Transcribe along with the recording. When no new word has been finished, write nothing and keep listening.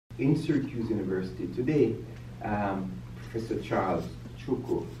in Syracuse University today, Professor Charles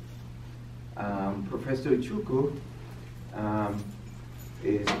Ichoku. Professor Ichoku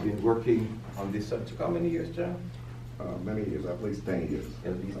has been working on this subject. How many years, Charles? Many years, at least 10 years.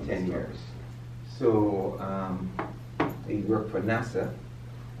 At least 10 years. So he worked for NASA,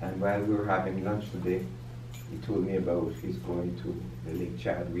 and while we were having lunch today, he told me about his going to the Lake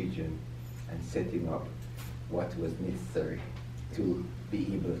Chad region and setting up what was necessary to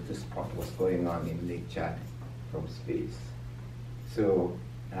be able to spot what's going on in Lake Chad from space. So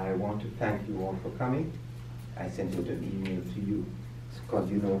I want to thank you all for coming. I sent out an email to you because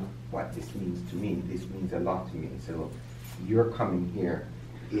you know what this means to me. This means a lot to me. So your coming here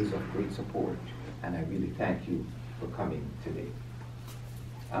is of great support, and I really thank you for coming today.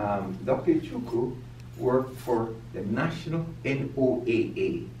 Dr. Ichoku worked for the national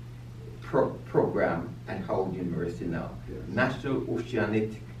NOAA program at Howard University now. Yes. National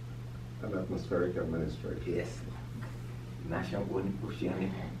Oceanic And Atmospheric Administration. Yes. National Oceanic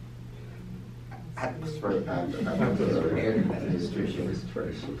Atmospheric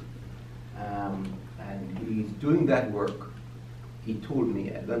Administration. And he's doing that work. He told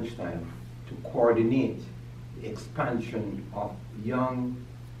me at lunchtime to coordinate the expansion of young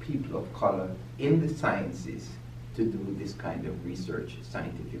people of color in the sciences to do this kind of research,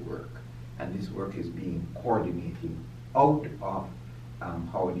 scientific work. And this work is being coordinated out of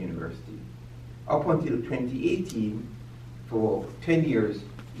Howard University. Up until 2018, for 10 years,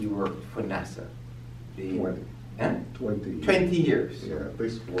 he worked for NASA. 20. Eh? 20. 20 years. Yeah,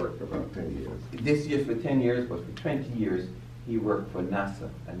 this work about 10 years. This year for 10 years, but for 20 years, he worked for NASA.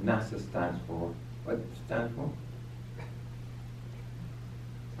 And NASA stands for, what it stands for?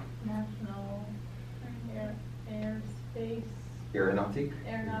 National Airspace. Aeronautic?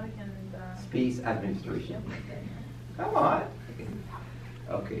 Aeronautic and Space Administration. Yep. Come on.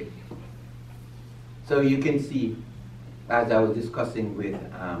 Okay. So you can see, as I was discussing with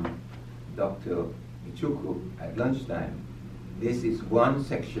Dr. Ichoku at lunchtime, this is one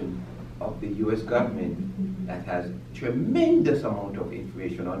section of the US government that has tremendous amount of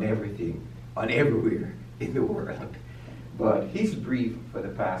information on everything, on everywhere in the world. But his brief for the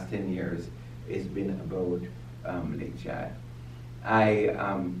past 10 years has been about Lake Chad. I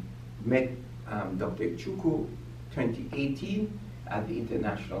met Dr. Ichoku 2018 at the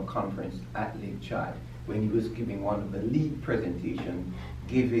international conference at Lake Chad when he was giving one of the lead presentations,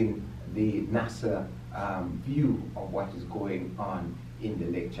 giving the NASA view of what is going on in the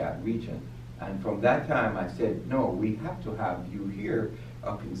Lake Chad region. And from that time I said, no, we have to have you here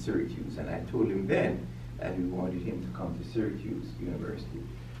up in Syracuse. And I told him then that we wanted him to come to Syracuse University.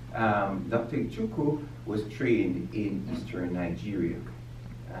 Dr. Ichoku was trained in Eastern Nigeria.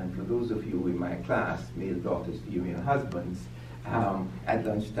 And for those of you in my class, male daughters, female husbands, at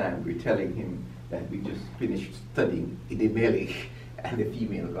lunchtime we're telling him that we just finished studying Idemili and the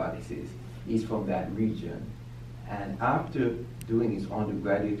female goddesses. He's from that region. And after doing his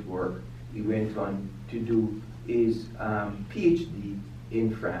undergraduate work, he went on to do his PhD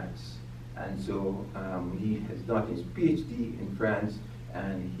in France. And so he has done his PhD in France,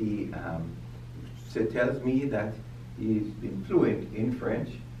 and he tells me that he's been fluent in French.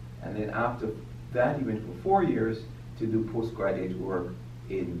 And then after that, he went for 4 years to do postgraduate work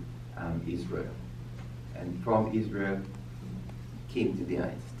in Israel. And from Israel, came to the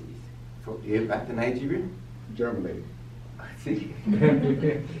United States. From here back to Nigeria? Germany. See?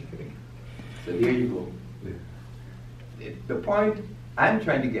 So there you go. The point I'm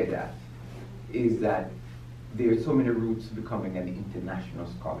trying to get at is that there are so many routes to becoming an international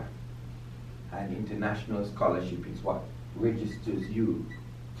scholar. And international scholarship is what registers you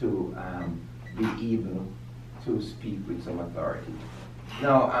to be able to speak with some authority.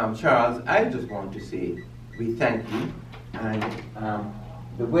 Now, Charles, I just want to say we thank you, and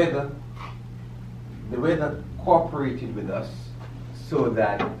the weather cooperated with us so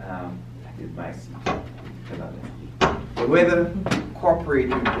that, that is my seat. The weather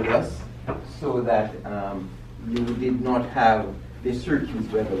cooperated with us so that you did not have the Syracuse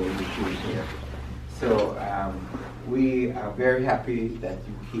weather when you came here. So we are very happy that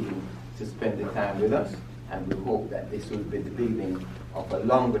you came to spend the time with us, and we hope that this will be the beginning of a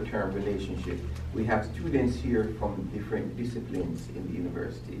longer-term relationship. We have students here from different disciplines in the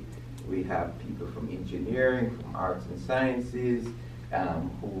university. We have people from engineering, from arts and sciences,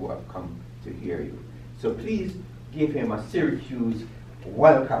 who have come to hear you. So please give him a Syracuse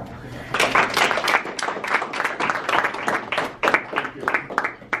welcome.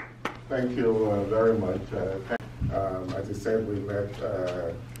 Thank you very much. As I said, we met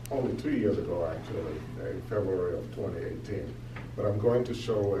only 2 years ago, actually, in February of 2018. But I'm going to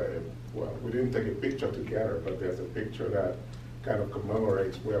show, well, we didn't take a picture together, but there's a picture that kind of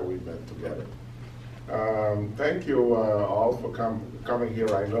commemorates where we met together. Thank you all for coming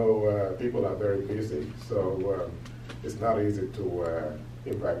here. I know people are very busy, so it's not easy to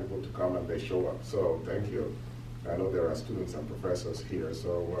invite people to come and they show up. So thank you. I know there are students and professors here.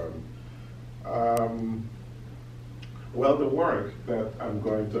 So, well, the work that I'm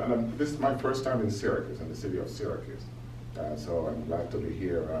going to, and this is my first time in Syracuse, in the city of Syracuse. So I'm glad to be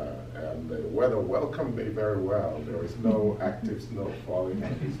here, and the weather welcomed me very well. There is no active snow falling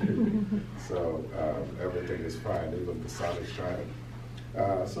on this city, so everything is fine, even the sun is shining.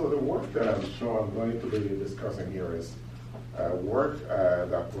 So the work that I'm going to be discussing here is work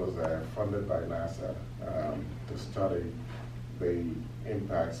that was funded by NASA to study the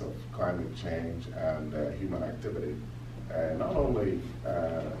impacts of climate change and human activity, not only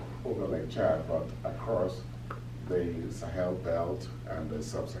over Lake Chad, but across the Sahel Belt and the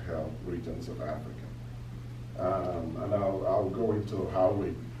Sub-Sahel regions of Africa. And I'll go into how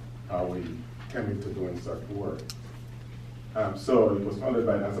we came into doing such work. So it was funded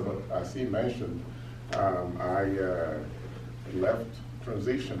by NASA, but as he mentioned, I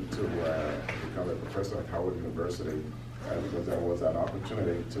transitioned to become a professor at Howard University because there was an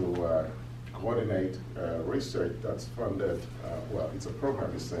opportunity to coordinate research that's funded, well, it's a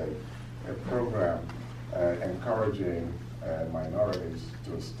program, you say, a program encouraging minorities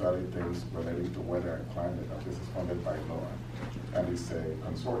to study things relating to weather and climate. And this is funded by NOAA. And it's a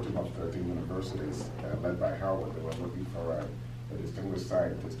consortium of 13 universities led by Howard. They were looking for a distinguished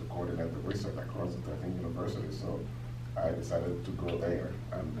scientist to coordinate the research across the 13 universities. So I decided to go there.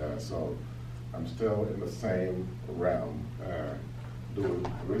 And so I'm still in the same realm doing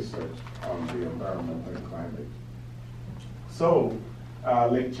research on the environment and climate. So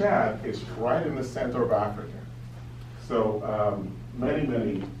Lake Chad is right in the center of Africa. So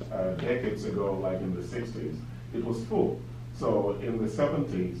many decades ago, like in the 60s, it was full. So in the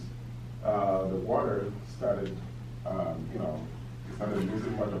 70s, the water started, started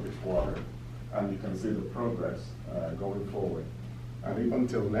losing much of its water, and you can see the progress going forward. And even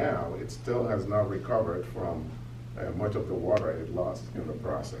till now, it still has not recovered from much of the water it lost in the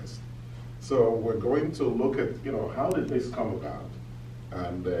process. So we're going to look at, how did this come about?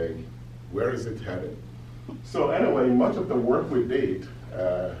 And where is it headed? So anyway, much of the work we did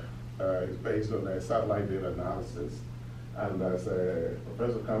is based on satellite data analysis. And as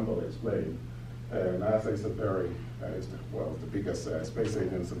Professor Campbell explained, NASA is it's the biggest space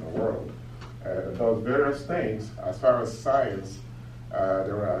agency in the world. It does various things. As far as science,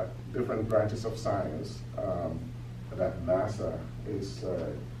 there are different branches of science that NASA is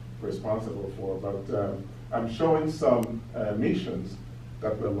responsible for. But I'm showing some missions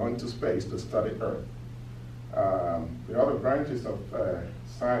that will launch to space to study Earth. The other branches of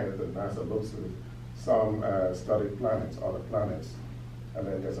science that NASA looks at, some study planets, other planets, and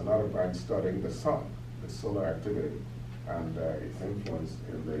then there's another branch studying the sun, the solar activity, and its influence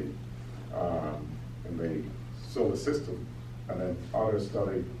in the solar system, and then others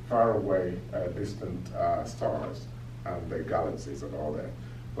study far away, distant stars and the galaxies and all that.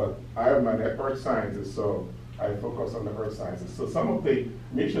 But I am an Earth scientist, so I focus on the Earth sciences. So some of the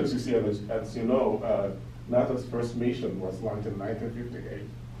missions you see, as you know, NASA's first mission was launched in 1958,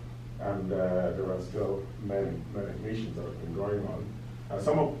 and there are still many missions that have been going on.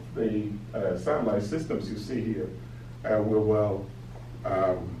 Some of the satellite systems you see here, we will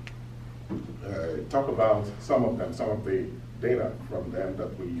talk about some of them, some of the data from them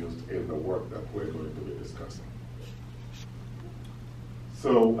that we used in the work that we're going to be discussing.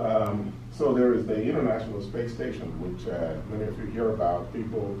 So there is the International Space Station, which many of you hear about.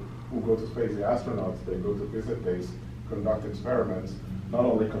 People who go to space, the astronauts, they go to visit base, conduct experiments, not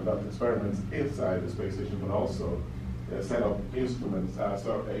only conduct experiments inside the space station, but also set up instruments,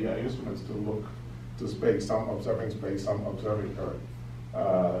 instruments to look to space, some observing space, some observing Earth.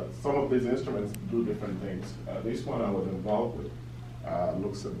 Some of these instruments do different things. This one I was involved with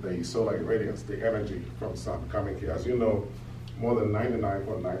looks at the solar irradiance, the energy from sun coming here. As you know, more than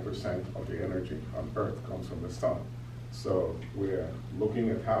 99.9% of the energy on Earth comes from the sun. So we're looking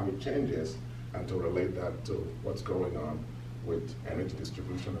at how it changes and to relate that to what's going on with energy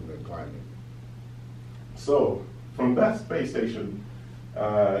distribution and the climate. So from that space station,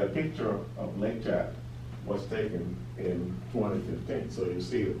 a picture of Lake Chad was taken in 2015. So you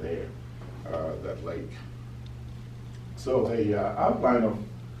see it there, that lake. So the outline of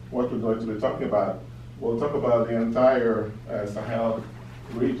what we're going to be talking about, we'll talk about the entire Sahel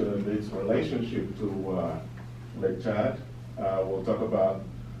region and its relationship to Lake Chad. We'll talk about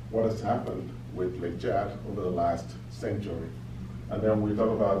what has happened with Lake Chad over the last century. And then we talk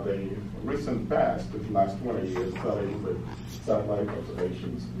about the recent past, the last 20 years, starting with satellite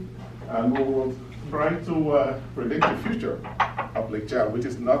observations. And we will try to predict the future of Lake Chad, which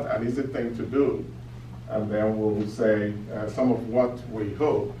is not an easy thing to do. And then we'll say some of what we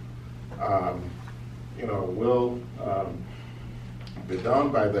hope will be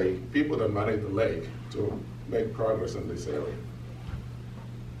done by the people that manage the lake to make progress in this area.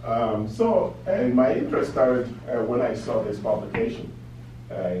 My interest started when I saw this publication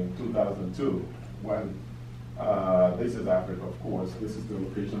in 2002, when this is Africa, of course. This is the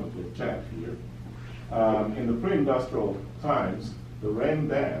location of Lake Chad here. In the pre-industrial times, the rain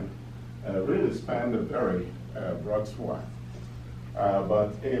band really spanned a very broad swath.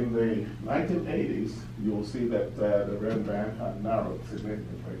 But in the 1980s, you'll see that the rain band had narrowed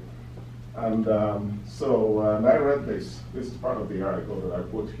significantly. And and I read this. This is part of the article that I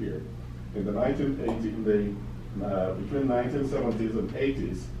put here. In the 1980s, between 1970s and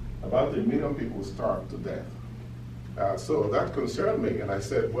 80s, about 1 million people starved to death. So that concerned me, and I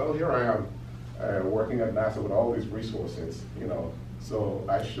said, well, here I am working at NASA with all these resources, so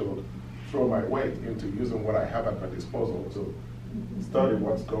I should throw my weight into using what I have at my disposal to study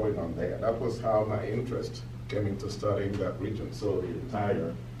what's going on there. That was how my interest came into studying that region. So the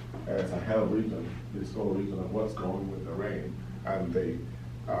entire Sahel region, this whole region of what's going on with the rain and the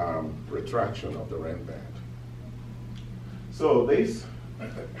retraction of the rain band. So this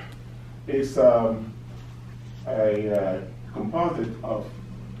is a composite of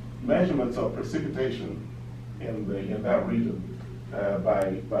measurements of precipitation in that region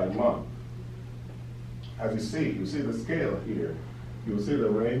by month. As you see the scale here. You see the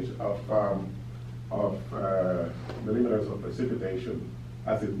range of millimeters of precipitation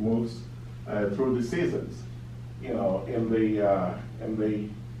as it moves through the seasons. In the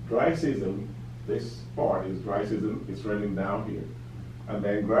dry season, this part is dry season. It's raining down here, and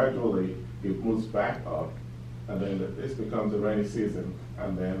then gradually it moves back up, and then this becomes the rainy season,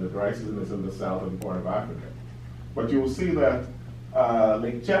 and then the dry season is in the southern part of Africa. But you will see that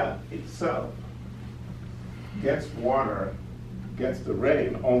Lake Chad itself gets the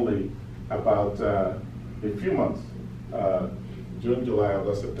rain only about a few months, June, July,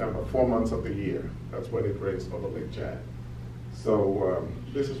 August, September, 4 months of the year. That's when it rains over Lake Chad. So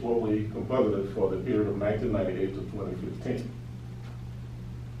this is what we composited for the period of 1998 to 2015.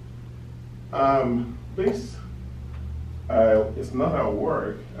 This is not our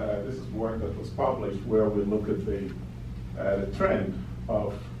work. This is work that was published where we look at the trend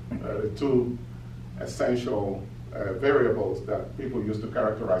of the two essential variables that people use to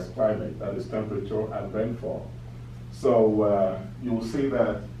characterize climate, that is temperature and rainfall. So you will see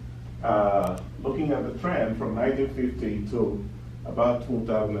that looking at the trend from 1950 to about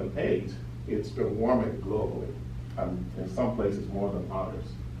 2008, it's been warming globally, and in some places more than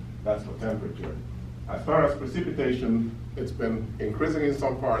others. That's for temperature. As far as precipitation, it's been increasing in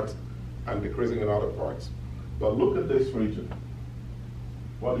some parts and decreasing in other parts. But look at this region.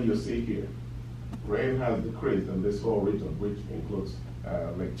 What do you see here? Rain has decreased in this whole region, which includes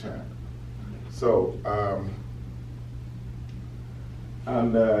Lake Chad. So,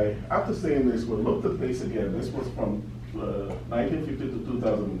 after seeing this, we looked at this again. This was from 1950 to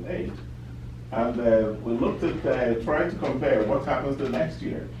 2008. And we looked at, tried to compare what happens the next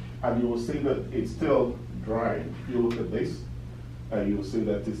year. And you will see that it's still drying. If you look at this, you will see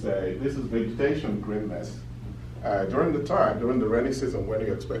that this is vegetation greenness. During the rainy season, when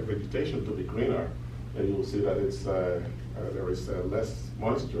you expect vegetation to be greener, you will see that it's, there is less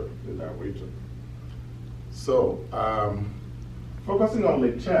moisture in that region. So, focusing on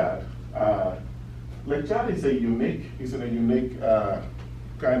Lake Chad is in a unique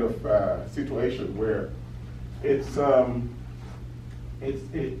kind of situation where it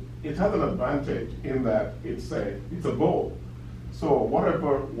has an advantage in that it's a bowl. So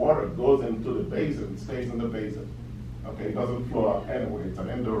whatever water goes into the basin stays in the basin. Okay, it doesn't flow out anyway. It's an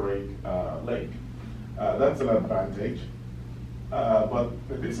endorheic lake. That's an advantage. But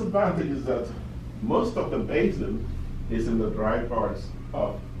the disadvantage is that most of the basin is in the dry parts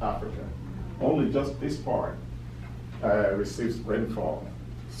of Africa. Only just this part receives rainfall.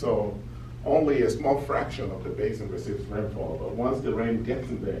 So only a small fraction of the basin receives rainfall, but once the rain gets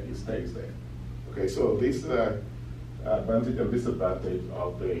in there, it stays there. Okay, so this advantage and disadvantage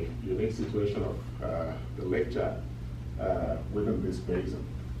of the unique situation of the Lake Chad within this basin.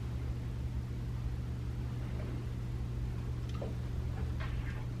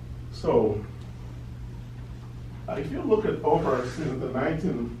 So if you look at over since the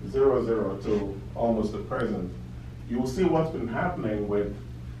 1900 to almost the present, you will see what's been happening with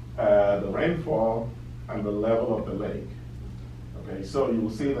the rainfall and the level of the lake. Okay, so you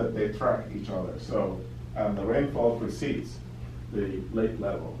will see that they track each other. So, and the rainfall precedes the lake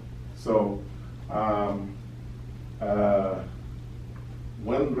level. So,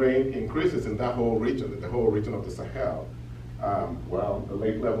 when rain increases in that whole region, the whole region of the Sahel, well, the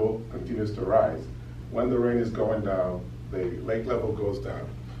lake level continues to rise. When the rain is going down, the lake level goes down.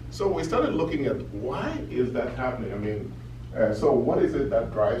 So we started looking at why is that happening? I mean, so what is it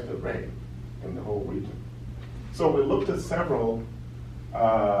that drives the rain in the whole region? So we looked at several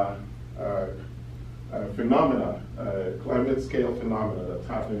phenomena, climate scale phenomena that's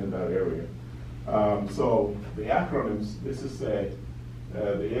happening in that area. So the acronyms, this is the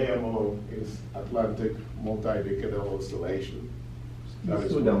AMO is Atlantic Multi-Decadal Oscillation.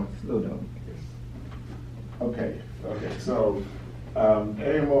 Slow down. Okay. So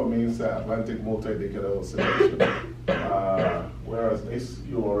AMO means Atlantic Multi-Decadal Oscillation, whereas this,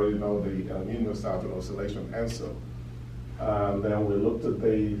 you already know, the El Nino Southern Oscillation, ENSO. Then we looked at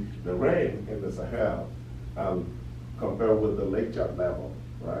the rain in the Sahel compared with the lake chart level,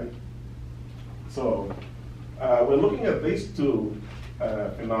 right? So we're looking at these two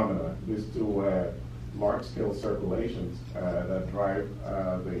phenomena, these two large-scale circulations that drive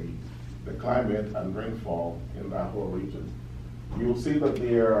the climate and rainfall in that whole region. You'll see that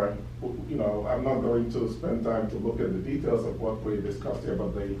they are, I'm not going to spend time to look at the details of what we discussed here,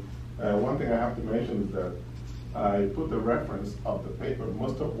 but one thing I have to mention is that I put the reference of the paper.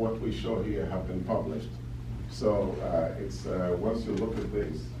 Most of what we show here have been published. So it's once you look at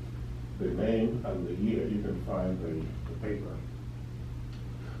this, the name and the year, you can find the paper.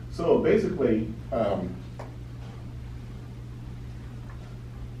 So basically,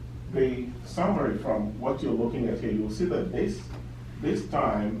 the summary from what you're looking at here, you'll see that this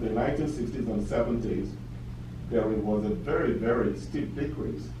time, the 1960s and 70s, there was a very, very steep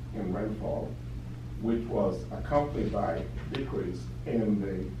decrease in rainfall, which was accompanied by decrease in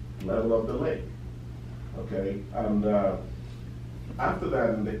the level of the lake. Okay, and after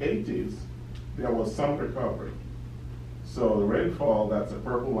that, in the 80s, there was some recovery. So the rainfall, that's a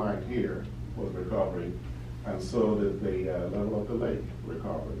purple line here, was recovering, and so did the level of the lake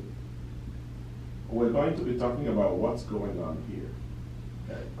recovered. We're going to be talking about what's going on here.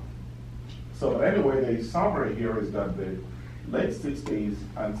 Okay. So anyway, the summary here is that the late 60s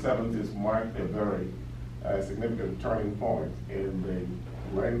and 70s marked a very significant turning point in the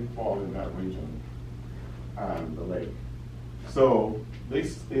rainfall in that region and the lake. So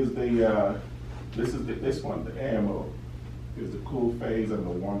this is this one, the AMO, is the cool phase and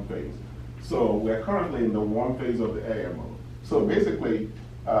the warm phase. So we're currently in the warm phase of the AMO. So basically,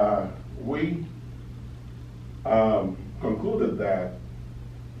 we concluded that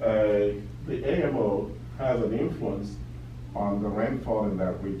the AMO has an influence on the rainfall in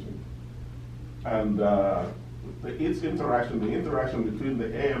that region. And the interaction between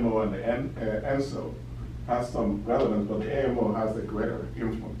the AMO and the ENSO has some relevance, but the AMO has a greater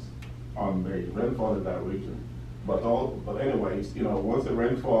influence on the rainfall in that region. But anyways, once the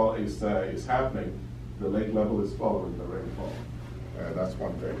rainfall is happening, the lake level is following the rainfall. That's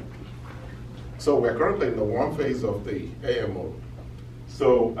one thing. So we're currently in the warm phase of the AMO.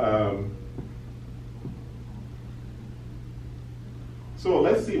 So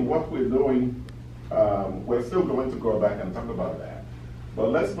let's see what we're doing. We're still going to go back and talk about that. But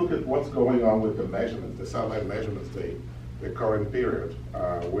let's look at what's going on with the measurements, the satellite measurements, the current period,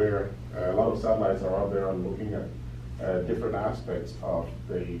 where a lot of satellites are out there and looking at different aspects of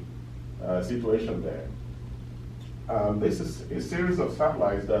the situation there. This is a series of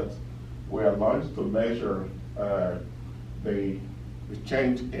satellites that were launched to measure the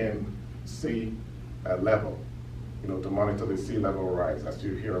change in sea level, to monitor the sea level rise, as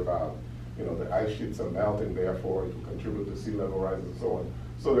you hear about. The ice sheets are melting, therefore it will contribute to sea level rise and so on.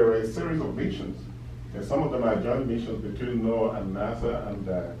 So there are a series of missions, and some of them are joint missions between NOAA and NASA and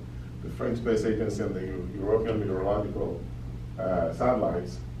the French Space Agency and the European Meteorological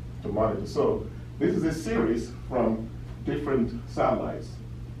satellites to monitor. So this is a series from different satellites.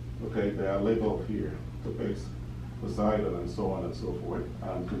 Okay, they are labeled here, Topex, Poseidon, and so on and so forth,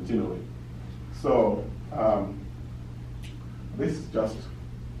 and continuing. So this is just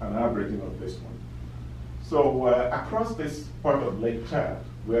an averaging of this one. So across this part of Lake Chad,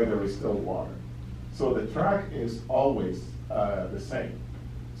 where there is still water, so the track is always the same.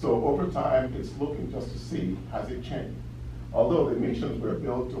 So over time, it's looking just to see, has it changed? Although the missions were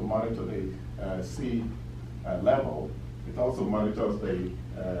built to monitor the sea level, it also monitors the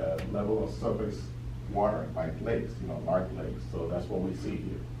level of surface water, like lakes, large lakes. So that's what we see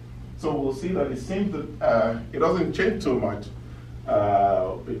here. So we'll see that it seems that it doesn't change too much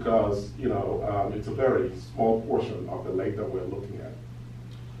because it's a very small portion of the lake that we're looking at.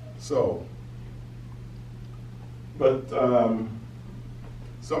 So, but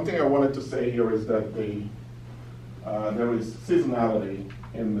something I wanted to say here is that there is seasonality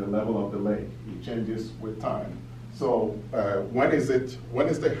in the level of the lake. It changes with time. So when is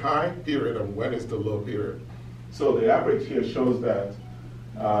the high period and when is the low period? So the average here shows that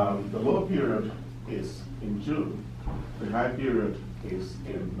the low period is in June. The high period is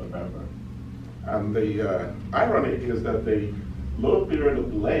in November. And the irony is that the low period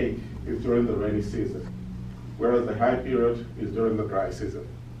of the lake is during the rainy season, whereas the high period is during the dry season.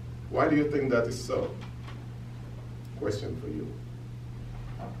 Why do you think that is so? Question for you.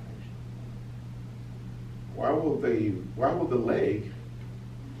 Why will the lake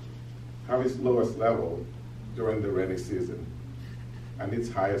have its lowest level during the rainy season and its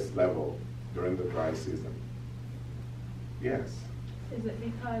highest level during the dry season? Yes. Is it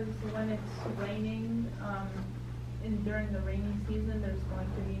because when it's raining, during the rainy season, there's going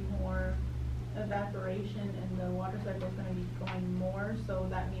to be more evaporation and the water cycle is going to be going more, so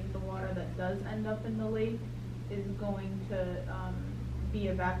that means the water that does end up in the lake is going to be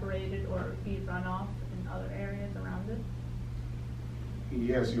evaporated or be runoff in other areas around it?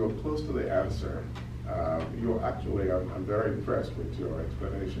 Yes, you're close to the answer. I'm very impressed with your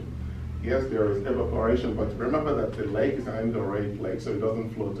explanation. Yes, there is evaporation, but remember that the lake is an endorheic lake, so it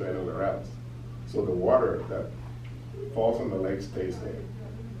doesn't flow to anywhere else. So the water that falls on the lake stays there.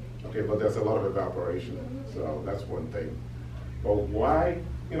 Okay, but there's a lot of evaporation, so that's one thing. But why,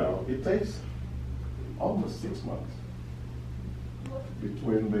 it takes almost 6 months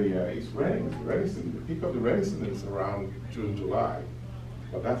between it's raining season. The peak of the rainy season is around June, July,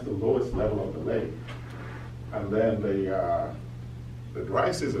 but that's the lowest level of the lake. And then the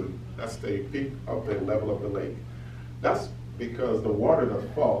dry season, that's the peak of the level of the lake. That's because the water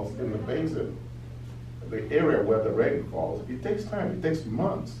that falls in the basin, the area where the rain falls, it takes time, it takes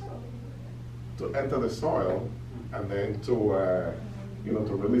months to enter the soil and then to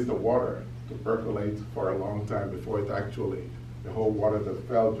release the water, to percolate for a long time before it actually, the whole water that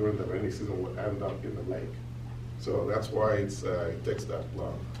fell during the rainy season will end up in the lake. So that's why it takes that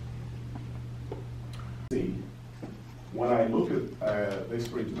long. See, when I look at this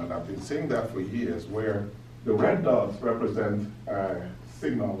region, and I've been saying that for years, where the red dots represent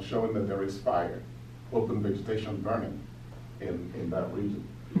signals showing that there is fire, open vegetation burning in that region.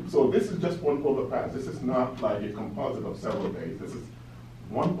 So this is just one overpass. This is not like a composite of several days. This is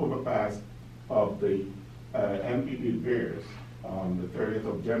one overpass of the NPP bears on the 30th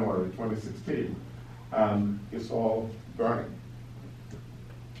of January 2016, and it's all burning.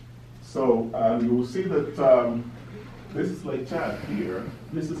 So you will see that this is Lake Chad here.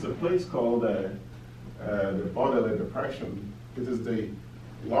 This is a place called the Bordelais Depression. It is the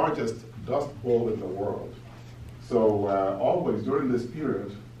largest dust bowl in the world. So always during this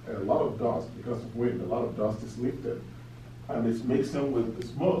period, a lot of dust, because of wind, a lot of dust is lifted, and it's mixing with the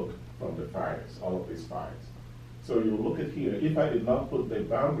smoke from the fires, all of these fires. So you look at here, if I did not put the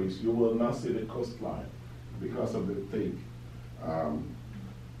boundaries, you will not see the coastline because of the thick,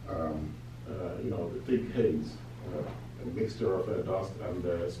 the thick haze, a mixture of dust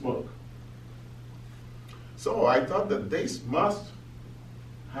and smoke. So I thought that this must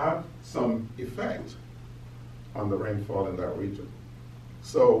have some effect on the rainfall in that region.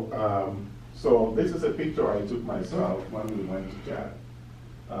 So, so this is a picture I took myself when we went to Chad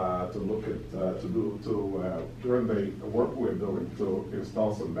to look at, during the work we're doing to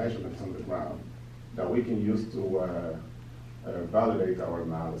install some measurements on the ground that we can use to validate our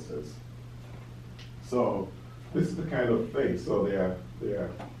analysis. So this is the kind of thing. So their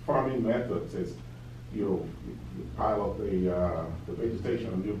farming methods is you pile up the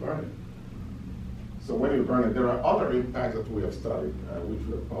vegetation and you burn it. So when you burn it, there are other impacts that we have studied, which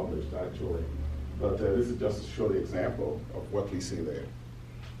we have published actually. But this is just to show the example of what we see there.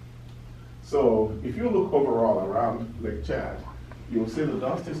 So if you look overall around Lake Chad, you will see the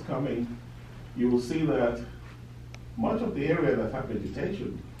dust is coming. You will see that much of the area that had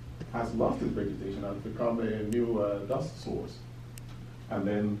vegetation has lost its vegetation and become a new dust source. And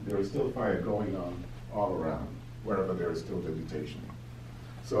then there is still fire going on all around, wherever there is still vegetation.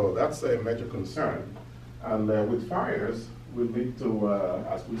 So that's a major concern. And with fires, we lead to,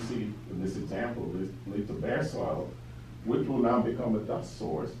 as we see in this example, lead to bare soil, which will now become a dust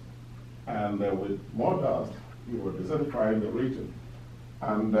source. And with more dust, you are desertifying the region.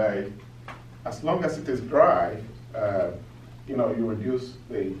 And as long as it is dry, you reduce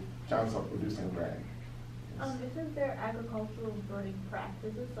the chance of producing rain. Isn't there agricultural burning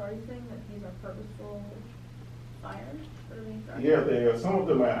practices? So are you saying that these are purposeful fires that are being started? Yeah, some of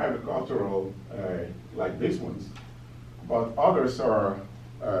them are agricultural, like these ones, but others are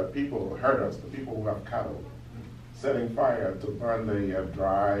people, herders, the people who have cattle, setting fire to burn the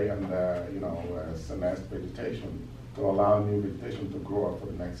dry and senesced vegetation to allow new vegetation to grow up for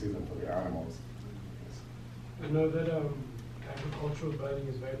the next season for the animals. I know that agricultural burning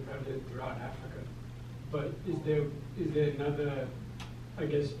is very prevalent throughout Africa, but is there another, I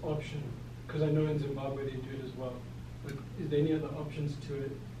guess, option? Because I know in Zimbabwe they do it as well. But is there any other options to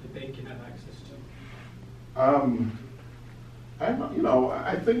it that they can have access to?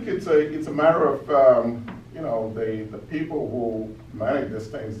 I think it's a matter of the people who manage these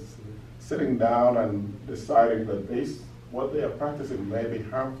things sitting down and deciding that what they are practicing may be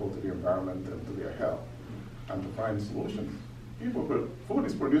harmful to the environment and to their health, and to find solutions. Food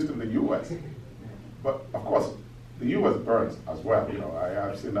is produced in the U.S., but of course the U.S. burns as well.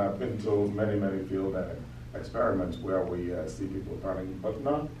 I've been to many field experiments where we see people burning, but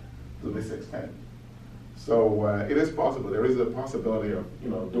not to this extent. So it is possible. There is a possibility of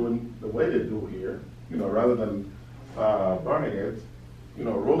doing the way they do here, rather than burning it,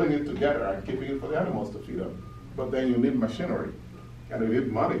 rolling it together and keeping it for the animals to feed on. But then you need machinery, and you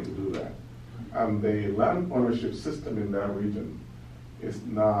need money to do that. And the land ownership system in that region is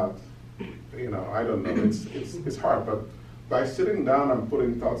not, I don't know. It's hard, but by sitting down and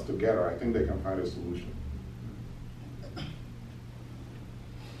putting thoughts together, I think they can find a solution.